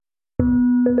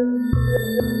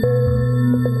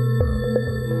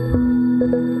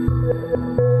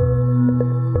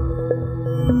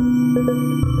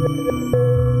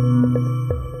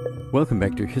Welcome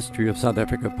back to History of South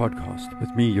Africa podcast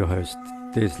with me, your host,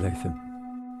 Des Latham.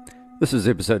 This is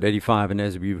episode 85, and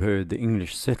as we've heard, the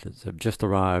English settlers have just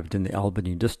arrived in the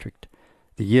Albany district,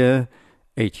 the year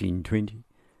 1820.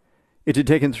 It had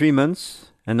taken 3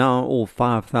 months, and now all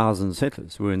 5,000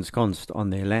 settlers were ensconced on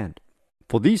their land.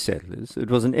 For these settlers, it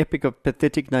was an epic of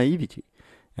pathetic naivety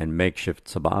and makeshift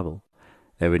survival.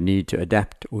 They would need to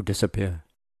adapt or disappear.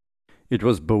 It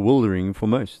was bewildering for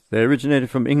most. They originated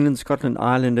from England, Scotland,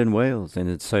 Ireland, and Wales, and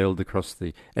had sailed across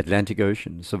the Atlantic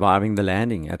Ocean, surviving the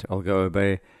landing at Algoa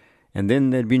Bay, and then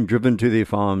they'd been driven to their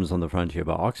farms on the frontier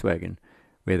by ox wagon,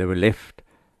 where they were left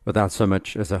without so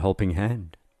much as a helping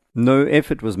hand. No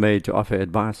effort was made to offer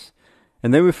advice,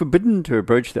 and they were forbidden to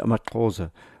approach the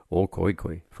amaXhosa or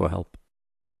Khoikhoi for help.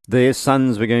 Their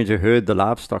sons were going to herd the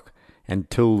livestock and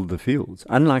till the fields,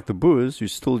 unlike the Boers who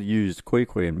still used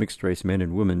Khoikhoi and mixed-race men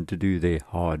and women to do their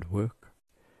hard work.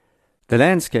 The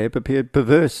landscape appeared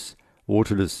perverse,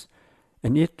 waterless,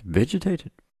 and yet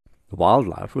vegetated. The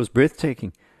wildlife was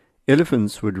breathtaking.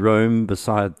 Elephants would roam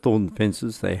beside thorn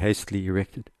fences they hastily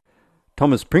erected.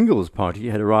 Thomas Pringle's party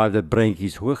had arrived at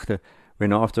Breintjieshoogte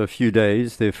when, after a few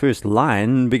days, their first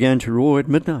lion began to roar at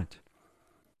midnight.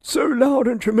 "So loud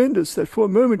and tremendous that for a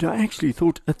moment I actually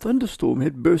thought a thunderstorm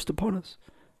had burst upon us,"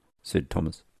 said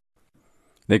Thomas.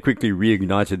 They quickly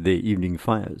reignited their evening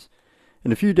fires,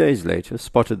 and a few days later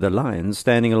spotted the lion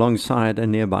standing alongside a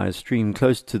nearby stream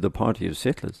close to the party of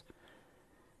settlers.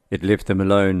 It left them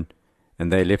alone,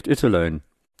 and they left it alone,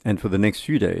 and for the next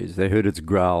few days they heard its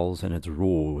growls and its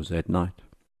roars at night.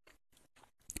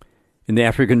 In the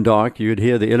African dark you would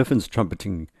hear the elephants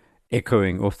trumpeting,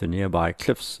 echoing off the nearby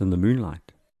cliffs in the moonlight.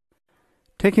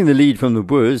 Taking the lead from the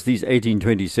Boers, these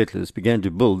 1820 settlers began to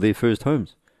build their first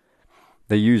homes.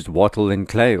 They used wattle and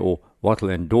clay, or wattle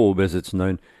and daub as it's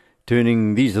known,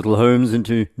 turning these little homes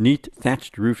into neat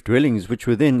thatched roof dwellings which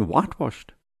were then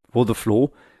whitewashed. For the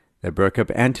floor, they broke up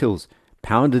anthills,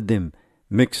 pounded them,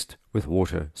 mixed with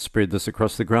water, spread this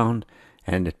across the ground,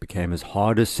 and it became as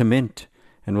hard as cement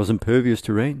and was impervious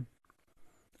to rain.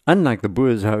 Unlike the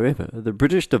Boers, however, the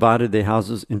British divided their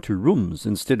houses into rooms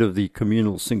instead of the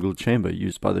communal single chamber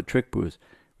used by the Trek Boers,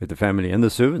 where the family and the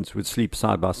servants would sleep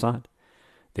side by side.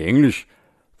 The English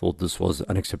thought this was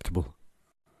unacceptable.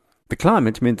 The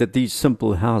climate meant that these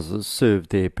simple houses served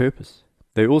their purpose.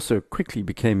 They also quickly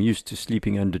became used to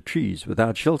sleeping under trees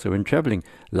without shelter when travelling,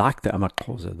 like the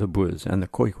amaXhosa, the Boers, and the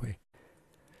Khoikhoi.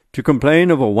 To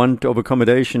complain of a want of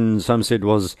accommodation, some said,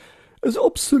 was as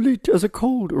obsolete as a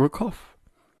cold or a cough.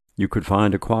 You could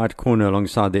find a quiet corner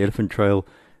alongside the Elephant Trail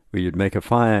where you'd make a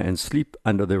fire and sleep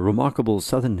under the remarkable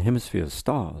southern hemisphere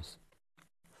stars.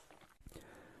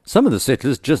 Some of the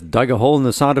settlers just dug a hole in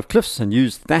the side of cliffs and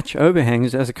used thatch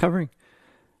overhangs as a covering.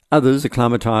 Others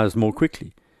acclimatized more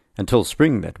quickly, until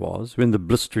spring that was, when the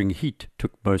blistering heat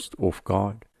took most off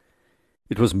guard.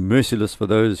 It was merciless for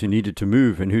those who needed to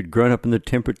move and who'd grown up in the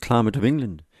temperate climate of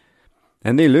England,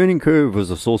 and their learning curve was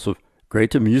a source of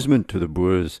great amusement to the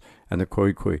Boers and the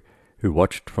Khoikhoi, who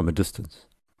watched from a distance.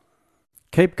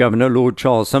 Cape Governor Lord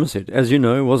Charles Somerset, as you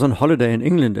know, was on holiday in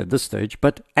England at this stage,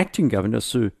 but Acting Governor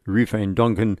Sir Rufane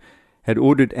Donkin had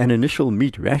ordered an initial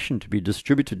meat ration to be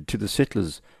distributed to the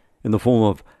settlers in the form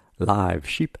of live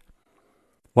sheep.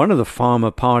 One of the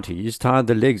farmer parties tied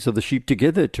the legs of the sheep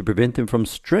together to prevent them from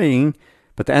straying,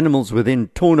 but the animals were then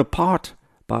torn apart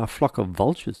by a flock of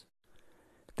vultures.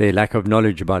 Their lack of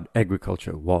knowledge about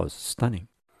agriculture was stunning.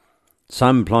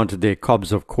 Some planted their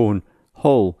cobs of corn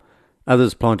whole,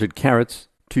 others planted carrots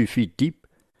 2 feet deep,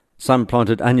 some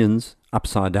planted onions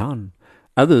upside down,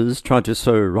 others tried to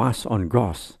sow rice on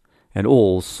grass, and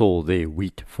all saw their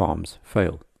wheat farms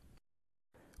fail.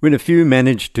 When a few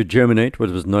managed to germinate what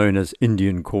was known as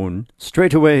Indian corn,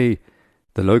 straight away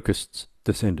the locusts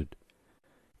descended.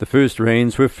 The first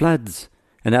rains were floods,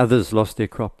 and others lost their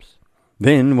crops.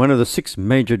 Then one of the 6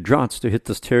 major droughts to hit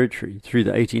this territory through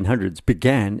the 1800s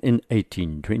began in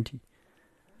 1820.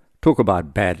 Talk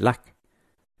about bad luck.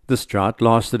 This drought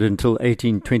lasted until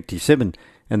 1827,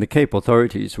 and the Cape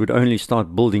authorities would only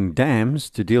start building dams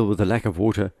to deal with the lack of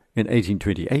water in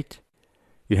 1828.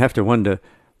 You have to wonder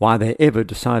why they ever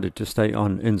decided to stay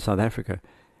on in South Africa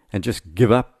and just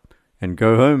give up and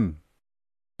go home.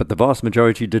 But the vast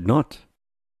majority did not.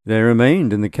 They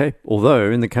remained in the Cape, although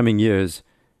in the coming years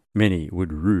many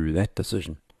would rue that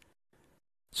decision.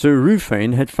 Sir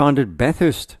Rufane had founded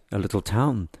Bathurst, a little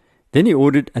town. Then he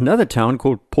ordered another town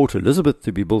called Port Elizabeth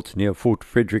to be built near Fort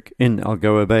Frederick in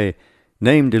Algoa Bay,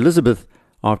 named Elizabeth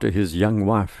after his young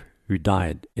wife who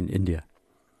died in India.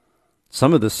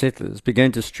 Some of the settlers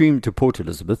began to stream to Port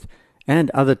Elizabeth and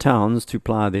other towns to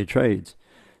ply their trades.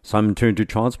 Some turned to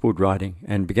transport riding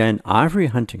and began ivory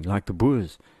hunting like the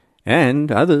Boers,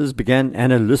 and others began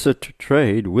an illicit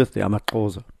trade with the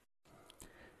amaXhosa.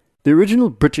 The original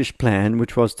British plan,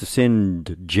 which was to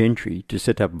send gentry to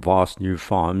set up vast new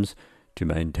farms to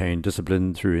maintain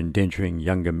discipline through indenturing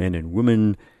younger men and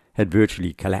women, had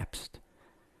virtually collapsed.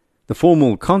 The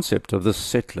formal concept of this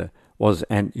settler was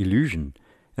an illusion,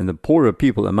 and the poorer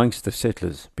people amongst the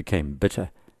settlers became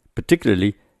bitter,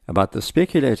 particularly about the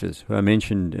speculators who I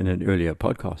mentioned in an earlier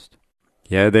podcast.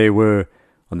 Here they were,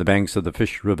 on the banks of the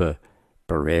Fish River,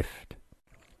 bereft.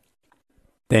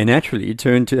 They naturally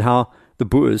turned to how the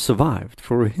Boers survived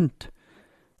for a hint.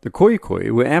 The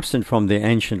Khoikhoi were absent from their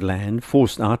ancient land,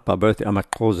 forced out by both the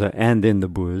amaXhosa and then the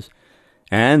Boers,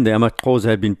 and the amaXhosa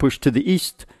had been pushed to the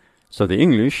east, so the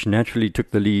English naturally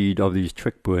took the lead of these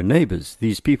Trekboer neighbours,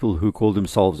 these people who called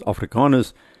themselves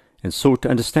Afrikaners, and sought to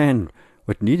understand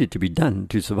what needed to be done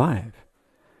to survive.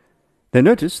 They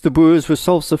noticed the Boers were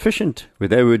self-sufficient, where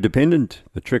they were dependent.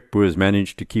 The Trekboers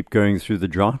managed to keep going through the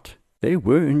drought. They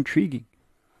were intriguing.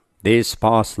 Their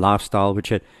sparse lifestyle, which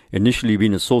had initially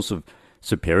been a source of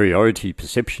superiority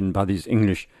perception by these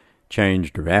English,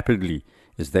 changed rapidly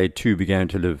as they too began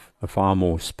to live a far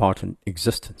more Spartan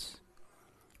existence.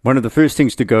 One of the first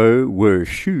things to go were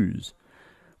shoes.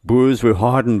 Boers were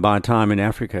hardened by time in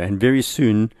Africa, and very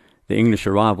soon the English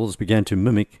arrivals began to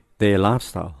mimic their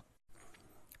lifestyle.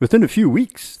 Within a few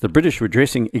weeks, the British were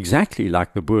dressing exactly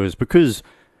like the Boers, because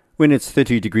when it's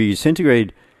 30 degrees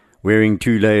centigrade, wearing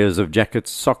 2 layers of jackets,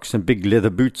 socks and big leather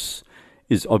boots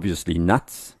is obviously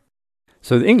nuts.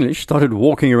 So the English started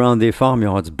walking around their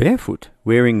farmyards barefoot,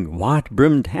 wearing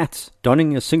white-brimmed hats,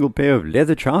 donning a single pair of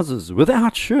leather trousers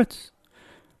without shirts.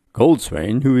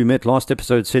 Goldswain, who we met last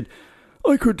episode, said,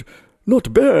 "I could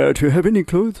not bear to have any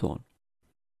clothes on."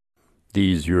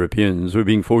 These Europeans were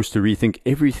being forced to rethink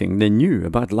everything they knew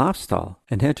about lifestyle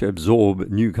and had to absorb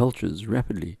new cultures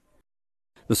rapidly.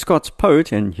 The Scots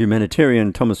poet and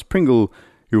humanitarian Thomas Pringle,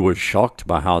 who was shocked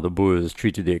by how the Boers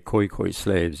treated their Khoikhoi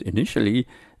slaves initially,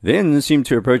 then seemed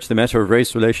to approach the matter of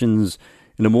race relations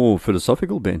in a more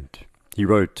philosophical bent. He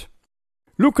wrote,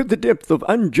 "Look at the depth of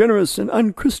ungenerous and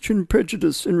unchristian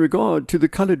prejudice in regard to the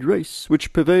coloured race,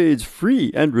 which pervades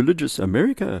free and religious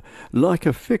America like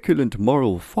a feculent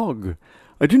moral fog.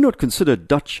 I do not consider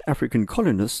Dutch African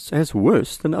colonists as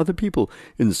worse than other people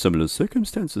in similar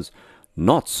circumstances.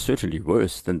 Not certainly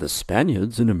worse than the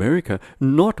Spaniards in America,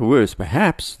 not worse,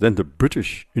 perhaps, than the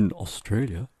British in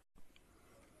Australia."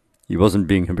 He wasn't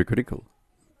being hypocritical.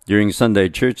 During Sunday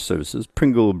church services,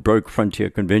 Pringle broke frontier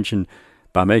convention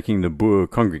by making the Boer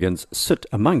congregants sit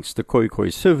amongst the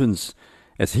Khoikhoi servants,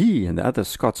 as he and the other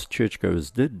Scots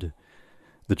churchgoers did.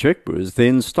 The Trekboers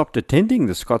then stopped attending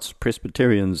the Scots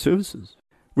Presbyterian services,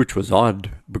 which was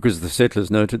odd, because the settlers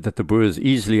noted that the Boers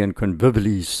easily and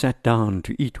convivially sat down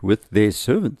to eat with their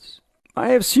servants. "I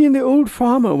have seen the old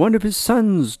farmer, one of his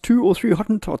sons, 2 or 3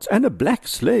 Hottentots, and a black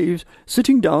slave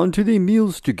sitting down to their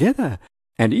meals together,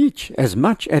 and each as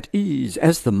much at ease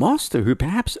as the master, who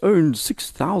perhaps owned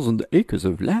 6,000 acres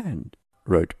of land,"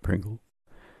 wrote Pringle.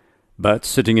 But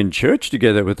sitting in church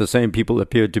together with the same people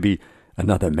appeared to be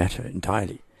another matter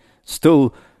entirely.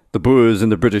 Still, the Boers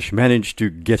and the British managed to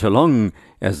get along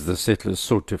as the settlers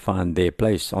sought to find their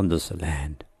place on this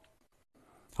land.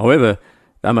 However,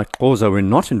 the amaXhosa were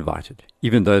not invited,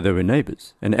 even though they were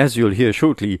neighbours, and as you'll hear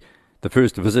shortly, the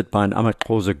first visit by an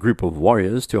amaXhosa group of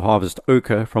warriors to harvest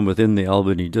ochre from within the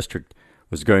Albany district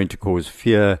was going to cause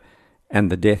fear and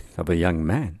the death of a young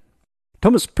man.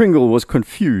 Thomas Pringle was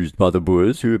confused by the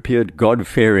Boers, who appeared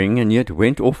God-fearing and yet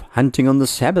went off hunting on the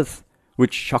Sabbath,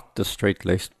 which shocked the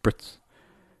straight-laced Brits.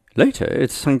 Later,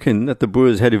 it sunk in that the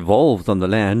Boers had evolved on the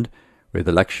land, where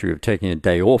the luxury of taking a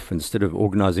day off instead of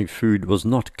organizing food was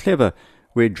not clever,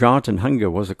 where drought and hunger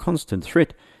was a constant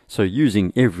threat, so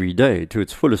using every day to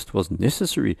its fullest was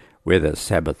necessary, whether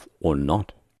Sabbath or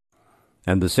not.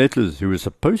 And the settlers, who were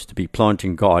supposed to be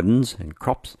planting gardens and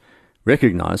crops,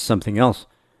 recognized something else.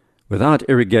 Without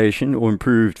irrigation or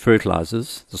improved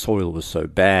fertilizers, the soil was so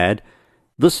bad,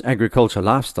 this agriculture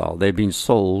lifestyle they'd been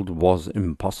sold was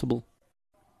impossible.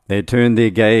 They turned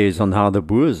their gaze on how the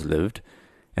Boers lived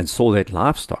and saw that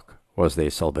livestock was their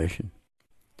salvation.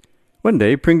 One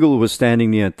day Pringle was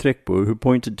standing near a Trekboer who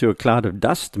pointed to a cloud of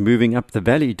dust moving up the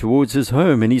valley towards his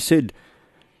home, and he said,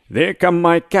 "There come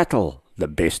my cattle, the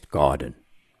best garden."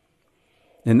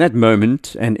 In that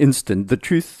moment and instant, the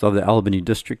truth of the Albany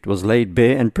district was laid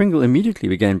bare, and Pringle immediately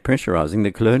began pressurizing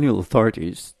the colonial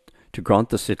authorities to grant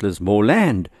the settlers more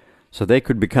land so they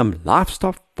could become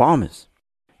livestock farmers.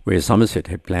 Where Somerset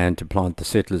had planned to plant the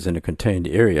settlers in a contained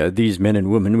area, these men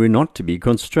and women were not to be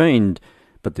constrained,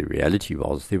 but the reality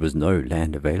was there was no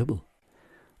land available.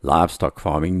 Livestock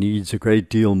farming needs a great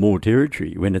deal more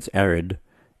territory when it's arid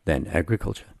than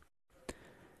agriculture.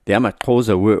 The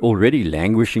Amaxhosa were already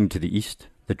languishing to the east.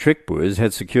 The Trek Boers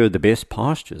had secured the best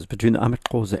pastures between the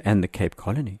Amaxhosa and the Cape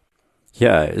Colony.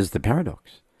 Here is the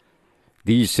paradox.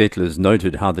 These settlers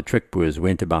noted how the Trek Boers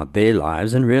went about their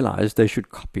lives and realized they should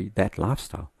copy that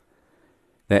lifestyle.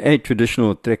 They ate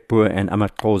traditional Trek Boer and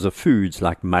Amaxhosa foods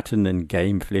like mutton and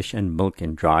game flesh and milk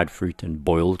and dried fruit and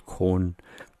boiled corn.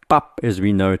 Pap, as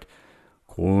we know it,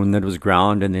 corn that was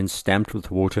ground and then stamped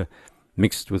with water,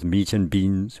 mixed with meat and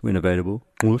beans when available,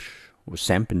 mush or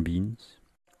sampan beans.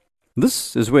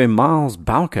 This is where Miles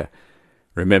Bowker,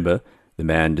 remember, the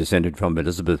man descended from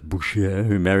Elizabeth Bouchier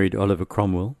who married Oliver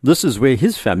Cromwell, this is where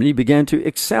his family began to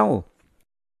excel.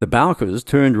 The Bowkers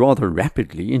turned rather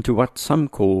rapidly into what some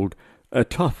called a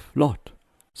tough lot,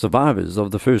 survivors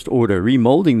of the First Order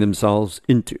remoulding themselves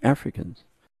into Africans.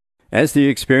 As the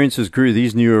experiences grew,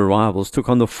 these new arrivals took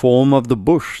on the form of the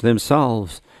bush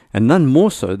themselves, and none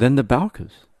more so than the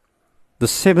Bowkers. The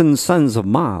 7 sons of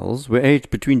Miles were aged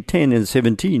between 10 and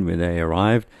 17 when they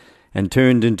arrived, and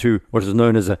turned into what is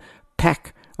known as a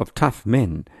pack of tough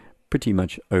men pretty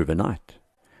much overnight.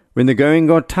 When the going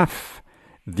got tough,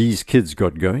 these kids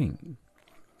got going.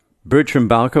 Bertram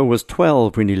Bowker was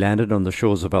 12 when he landed on the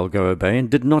shores of Algoa Bay and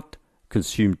did not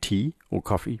consume tea or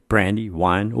coffee, brandy,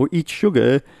 wine, or eat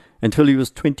sugar until he was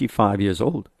 25 years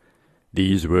old.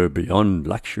 These were beyond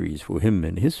luxuries for him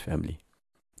and his family.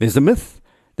 There's a myth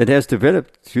that has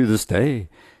developed to this day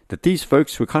that these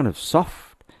folks were kind of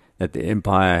soft, that the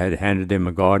empire had handed them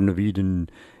a Garden of Eden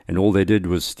and all they did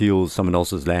was steal someone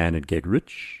else's land and get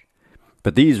rich.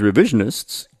 But these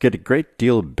revisionists get a great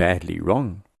deal badly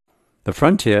wrong. The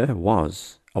frontier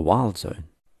was a wild zone.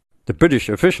 The British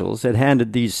officials had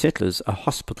handed these settlers a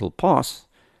hospital pass,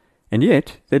 and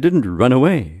yet they didn't run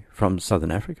away from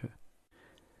southern Africa.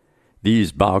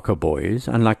 These Bowker boys,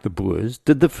 unlike the Boers,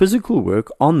 did the physical work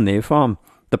on their farm,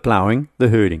 the ploughing, the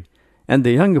herding, and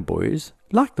the younger boys,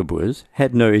 like the Boers,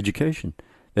 had no education.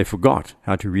 They forgot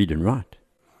how to read and write.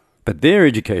 But their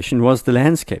education was the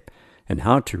landscape and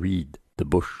how to read the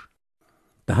bush.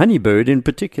 The honeybird in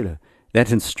particular,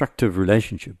 that instructive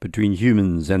relationship between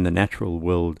humans and the natural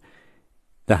world,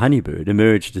 the honeybird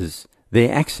emerged as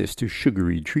their access to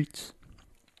sugary treats.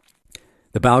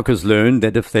 The Bowkers learned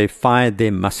that if they fired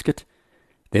their musket,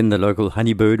 then the local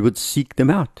honeybird would seek them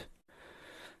out.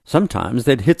 Sometimes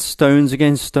they'd hit stones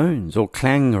against stones or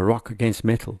clang a rock against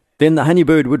metal. Then the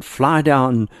honeybird would fly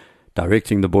down,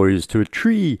 directing the boys to a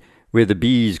tree where the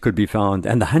bees could be found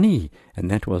and the honey, and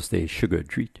that was their sugar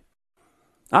treat.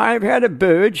 "I've had a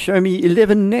bird show me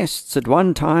 11 nests at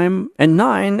one time and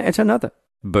 9 at another,"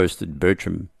 boasted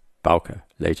Bertram Bowker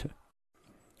later.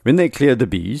 When they cleared the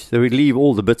bees, they would leave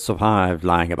all the bits of hive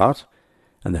lying about,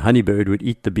 and the honeybird would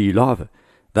eat the bee larvae.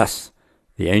 Thus,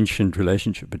 the ancient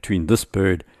relationship between this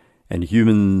bird and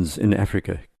humans in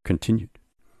Africa continued.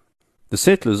 The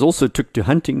settlers also took to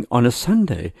hunting on a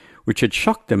Sunday, which had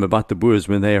shocked them about the Boers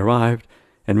when they arrived,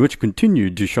 and which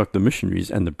continued to shock the missionaries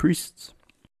and the priests.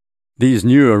 These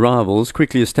new arrivals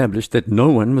quickly established that no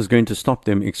one was going to stop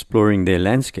them exploring their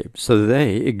landscape, so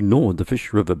they ignored the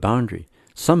Fish River boundary.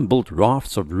 Some built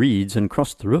rafts of reeds and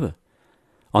crossed the river.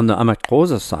 On the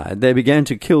Amaxhosa side, they began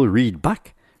to kill reed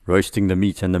buck, roasting the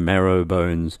meat and the marrow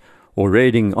bones, or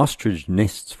raiding ostrich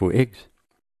nests for eggs.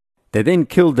 They then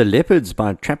killed the leopards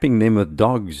by trapping them with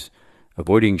dogs,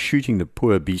 avoiding shooting the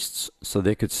poor beasts so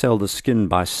they could sell the skin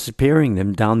by spearing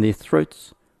them down their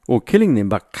throats, or killing them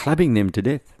by clubbing them to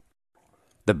death.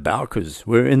 The Bowkers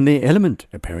were in their element,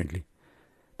 apparently.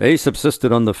 They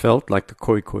subsisted on the veld like the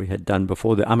Khoikhoi had done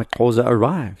before the Amaxhosa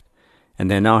arrived, and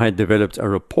they now had developed a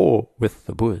rapport with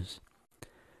the Boers.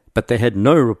 But they had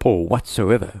no rapport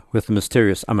whatsoever with the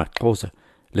mysterious Amaxhosa,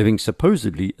 living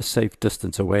supposedly a safe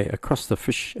distance away across the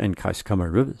Fish and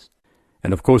Keiskamma rivers.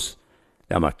 And of course,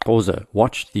 the Amaxhosa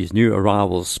watched these new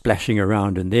arrivals splashing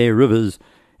around in their rivers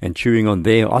and chewing on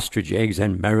their ostrich eggs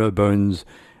and marrow bones,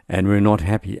 and were not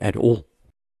happy at all.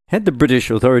 Had the British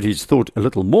authorities thought a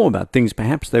little more about things,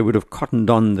 perhaps they would have cottoned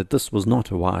on that this was not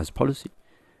a wise policy.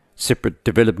 Separate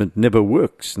development never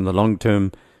works in the long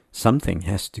term. Something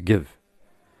has to give.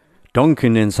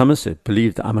 Donkin and Somerset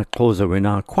believed the Amaxhosa were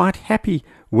now quite happy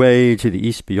way to the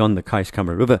east beyond the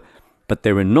Keiskamma River, but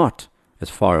they were not as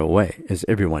far away as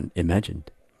everyone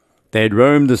imagined. They had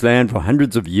roamed this land for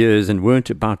hundreds of years and weren't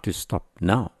about to stop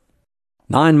now.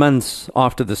 9 months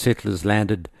after the settlers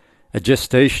landed, a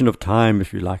gestation of time,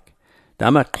 if you like, the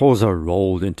Amaxhosa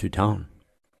rolled into town.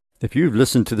 If you've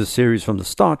listened to the series from the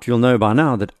start, you'll know by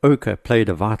now that ochre played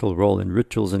a vital role in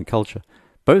rituals and culture,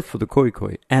 both for the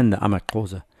Khoikhoi and the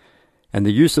amaxhosa, and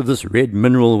the use of this red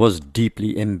mineral was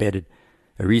deeply embedded,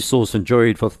 a resource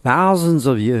enjoyed for thousands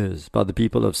of years by the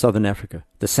people of southern Africa,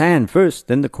 the San first,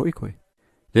 then the Khoikhoi.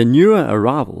 The newer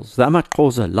arrivals, the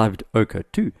amaxhosa, loved ochre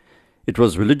too. It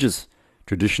was religious,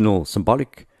 traditional,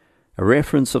 symbolic, a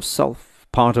reference of self,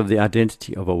 part of the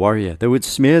identity of a warrior. They would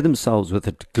smear themselves with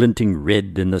it glinting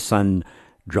red in the sun,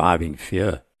 driving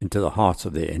fear into the hearts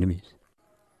of their enemies.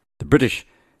 The British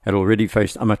had already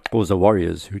faced amaxhosa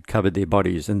warriors who'd covered their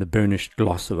bodies in the burnished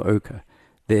gloss of ochre,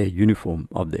 their uniform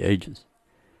of the ages.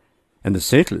 And the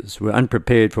settlers were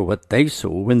unprepared for what they saw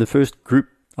when the first group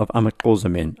of amaxhosa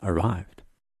men arrived.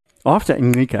 After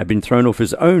Ngqika had been thrown off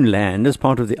his own land as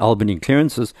part of the Albany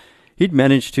clearances, he'd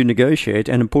managed to negotiate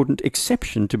an important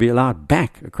exception to be allowed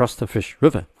back across the Fish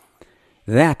River.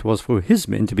 That was for his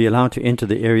men to be allowed to enter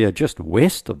the area just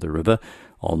west of the river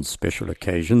on special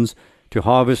occasions to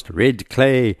harvest red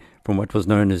clay from what was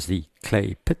known as the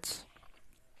clay pits.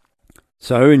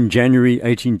 So in January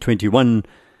 1821,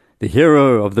 the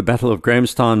hero of the Battle of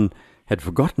Grahamstown had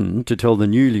forgotten to tell the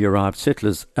newly arrived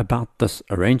settlers about this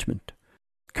arrangement.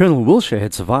 Colonel Wilshire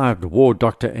had survived War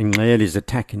Dr. Ngqele's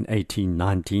attack in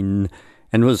 1819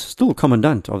 and was still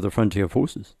commandant of the frontier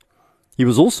forces. He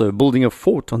was also building a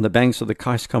fort on the banks of the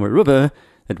Keiskamma River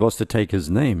that was to take his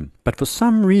name, but for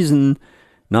some reason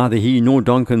neither he nor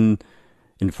Donkin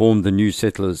informed the new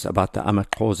settlers about the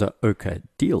amaxhosa ochre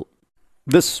deal.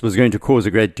 This was going to cause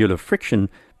a great deal of friction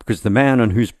because the man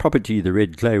on whose property the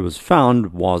red clay was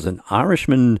found was an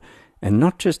Irishman, and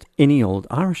not just any old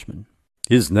Irishman.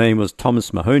 His name was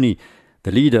Thomas Mahoney,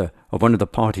 the leader of one of the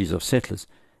parties of settlers,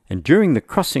 and during the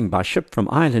crossing by ship from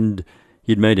Ireland,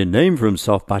 he'd made a name for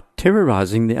himself by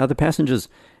terrorizing the other passengers,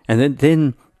 and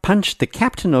then punched the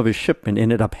captain of his ship and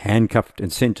ended up handcuffed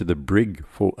and sent to the brig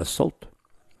for assault.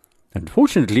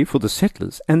 Unfortunately for the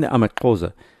settlers and the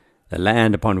amaxhosa, the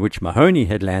land upon which Mahoney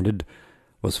had landed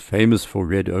was famous for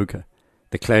red ochre,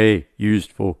 the clay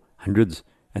used for hundreds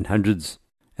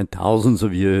and thousands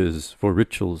of years for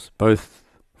rituals, both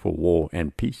for war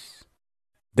and peace.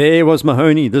 There was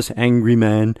Mahoney, this angry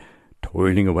man,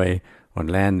 toiling away on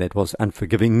land that was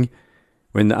unforgiving,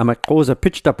 when the amaxhosa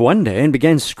pitched up one day and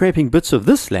began scraping bits of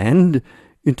this land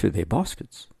into their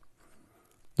baskets.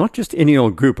 Not just any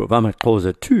old group of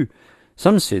amaxhosa too.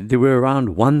 Some said there were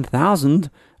around 1,000,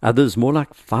 others more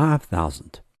like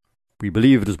 5,000. We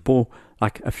believe it was more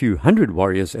like a few hundred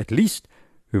warriors at least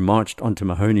who marched onto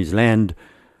Mahoney's land,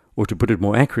 or to put it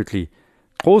more accurately,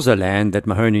 Xhosa land that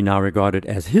Mahoney now regarded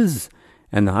as his,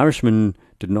 and the Irishmen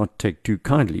did not take too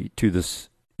kindly to this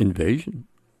invasion.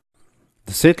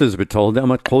 The settlers were told the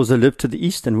amaxhosa lived to the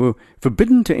east and were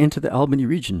forbidden to enter the Albany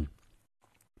region.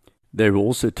 They were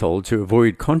also told to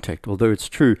avoid contact, although it's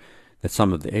true that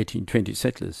some of the 1820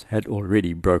 settlers had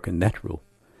already broken that rule.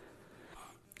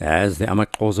 As the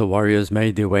amaxhosa warriors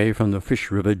made their way from the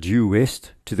Fish River due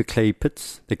west to the clay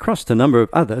pits, they crossed a number of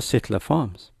other settler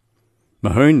farms.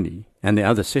 Mahoney and the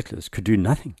other settlers could do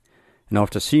nothing, and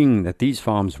after seeing that these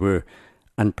farms were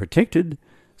unprotected,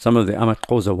 some of the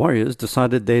amaxhosa warriors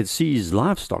decided they'd seize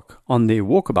livestock on their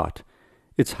walkabout.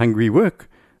 It's hungry work,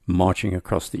 marching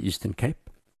across the Eastern Cape.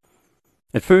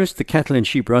 At first, the cattle and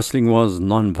sheep rustling was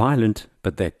non-violent,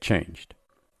 but that changed.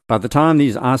 By the time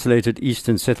these isolated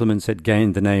eastern settlements had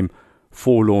gained the name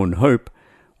Forlorn Hope,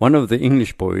 one of the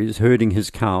English boys herding his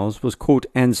cows was caught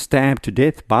and stabbed to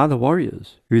death by the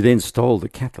warriors, who then stole the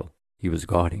cattle he was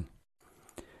guarding.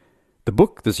 The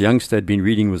book this youngster had been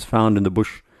reading was found in the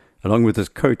bush, along with his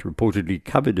coat reportedly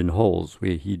covered in holes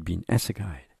where he'd been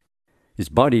assegaied. His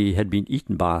body had been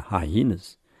eaten by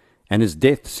hyenas, and his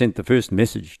death sent the first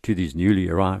message to these newly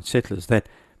arrived settlers that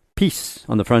peace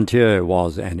on the frontier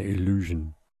was an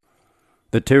illusion.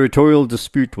 The territorial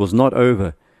dispute was not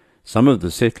over. Some of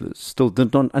the settlers still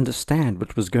did not understand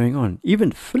what was going on.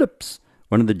 Even Phillips,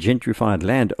 one of the gentrified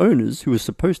landowners who was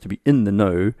supposed to be in the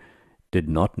know, did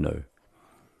not know.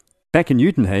 Back in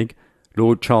Uitenhage,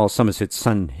 Lord Charles Somerset's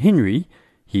son Henry,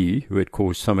 he who had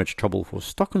caused so much trouble for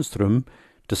Stockenstrom,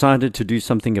 decided to do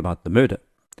something about the murder.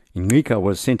 Ngqika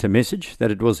was sent a message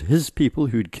that it was his people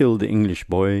who'd killed the English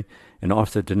boy, and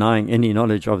after denying any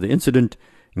knowledge of the incident,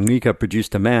 Ngqika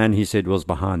produced a man he said was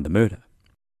behind the murder.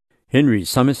 Henry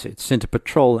Somerset sent a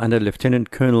patrol under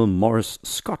Lieutenant Colonel Maurice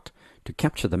Scott to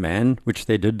capture the man, which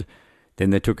they did.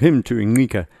 Then they took him to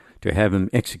Ngqika to have him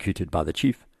executed by the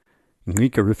chief.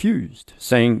 Ngqika refused,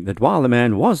 saying that while the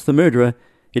man was the murderer,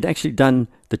 he'd actually done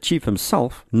the chief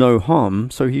himself no harm,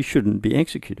 so he shouldn't be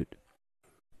executed.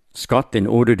 Scott then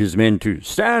ordered his men to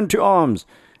stand to arms.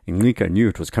 Ngqika knew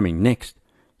it was coming next,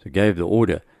 so gave the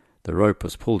order. The rope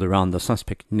was pulled around the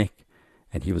suspect's neck,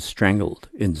 and he was strangled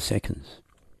in seconds.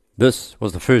 This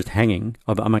was the first hanging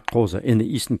of Amaxhosa in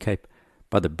the Eastern Cape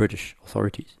by the British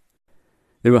authorities.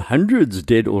 There were hundreds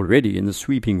dead already in the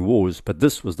sweeping wars, but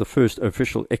this was the first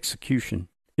official execution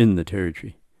in the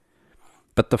territory.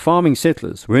 But the farming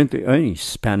settlers weren't the only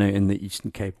spanner in the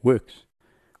Eastern Cape works.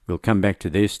 We'll come back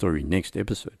to their story next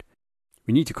episode.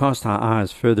 We need to cast our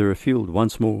eyes further afield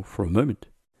once more for a moment.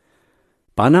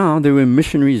 By now there were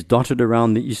missionaries dotted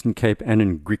around the Eastern Cape and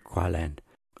in Griqua land,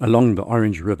 along the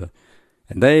Orange River,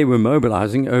 and they were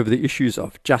mobilizing over the issues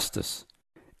of justice,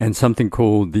 and something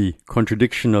called the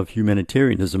contradiction of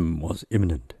humanitarianism was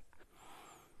imminent.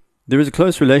 There is a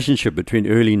close relationship between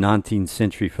early 19th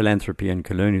century philanthropy and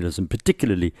colonialism,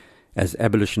 particularly as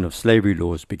abolition of slavery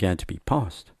laws began to be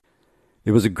passed.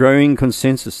 There was a growing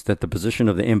consensus that the position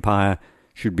of the empire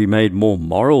should be made more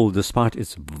moral despite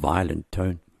its violent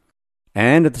tone.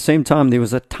 And at the same time there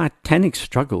was a titanic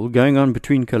struggle going on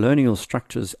between colonial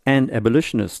structures and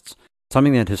abolitionists.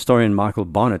 Something that historian Michael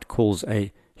Barnett calls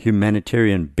a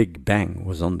humanitarian Big Bang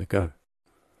was on the go.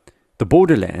 The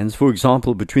borderlands, for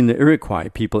example, between the Iroquois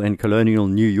people and colonial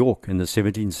New York in the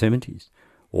 1770s,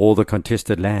 or the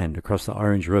contested land across the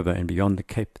Orange River and beyond the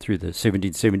Cape through the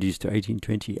 1770s to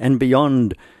 1820 and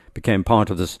beyond, became part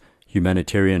of this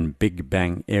humanitarian Big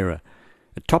Bang era,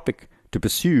 a topic to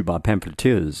pursue by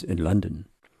pamphleteers in London.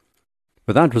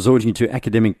 Without resorting to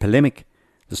academic polemic,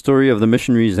 the story of the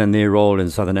missionaries and their role in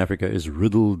Southern Africa is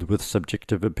riddled with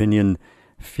subjective opinion,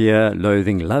 fear,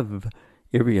 loathing, love,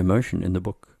 every emotion in the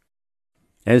book.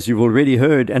 As you've already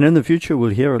heard, and in the future we'll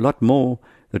hear a lot more,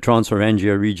 the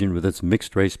Trans-Orangia region with its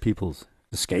mixed-race peoples,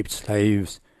 escaped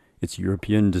slaves, its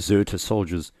European deserter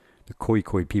soldiers, the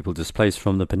Khoi people displaced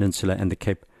from the peninsula and the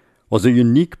Cape, was a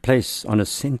unique place on a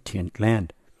sentient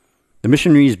land. The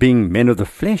missionaries, being men of the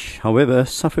flesh, however,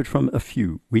 suffered from a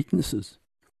few weaknesses.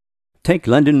 Take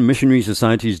London Missionary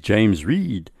Society's James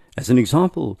Reed as an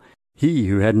example. He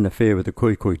who had an affair with a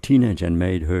Khoi teenager and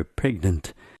made her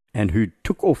pregnant, and who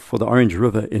took off for the Orange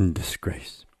River in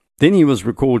disgrace. Then he was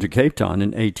recalled to Cape Town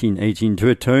in 1818 to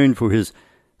atone for his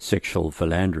sexual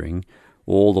philandering,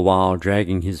 all the while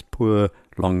dragging his poor,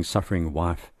 long-suffering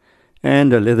wife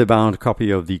and a leather-bound copy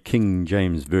of the King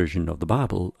James Version of the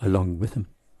Bible along with him.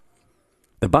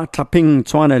 The Batlaping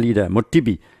Tswana leader,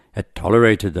 Motibi, had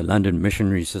tolerated the London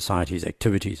Missionary Society's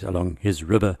activities along his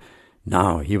river.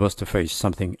 Now he was to face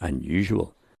something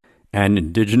unusual. An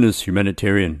indigenous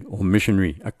humanitarian or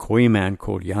missionary, a Khoi man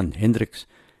called Jan Hendricks,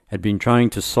 had been trying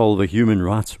to solve a human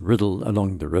rights riddle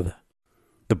along the river.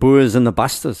 The Boers and the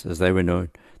Basters, as they were known,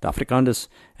 the Afrikaners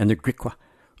and the Griqua,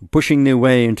 were pushing their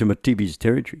way into Motibi's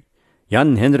territory.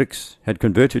 Jan Hendricks had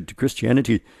converted to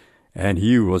Christianity, and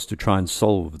he was to try and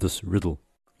solve this riddle.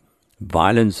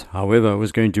 Violence, however,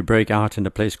 was going to break out in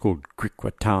a place called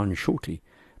Griqua Town shortly,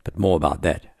 but more about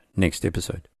that next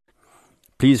episode.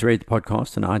 Please rate the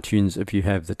podcast on iTunes if you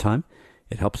have the time.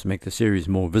 It helps make the series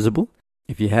more visible.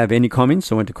 If you have any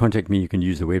comments or want to contact me, you can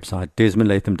use the website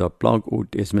desmondlatham.blog or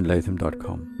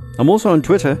desmondlatham.com. I'm also on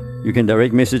Twitter. You can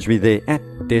direct message me there at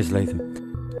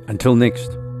deslatham. Until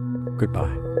next,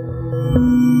 goodbye.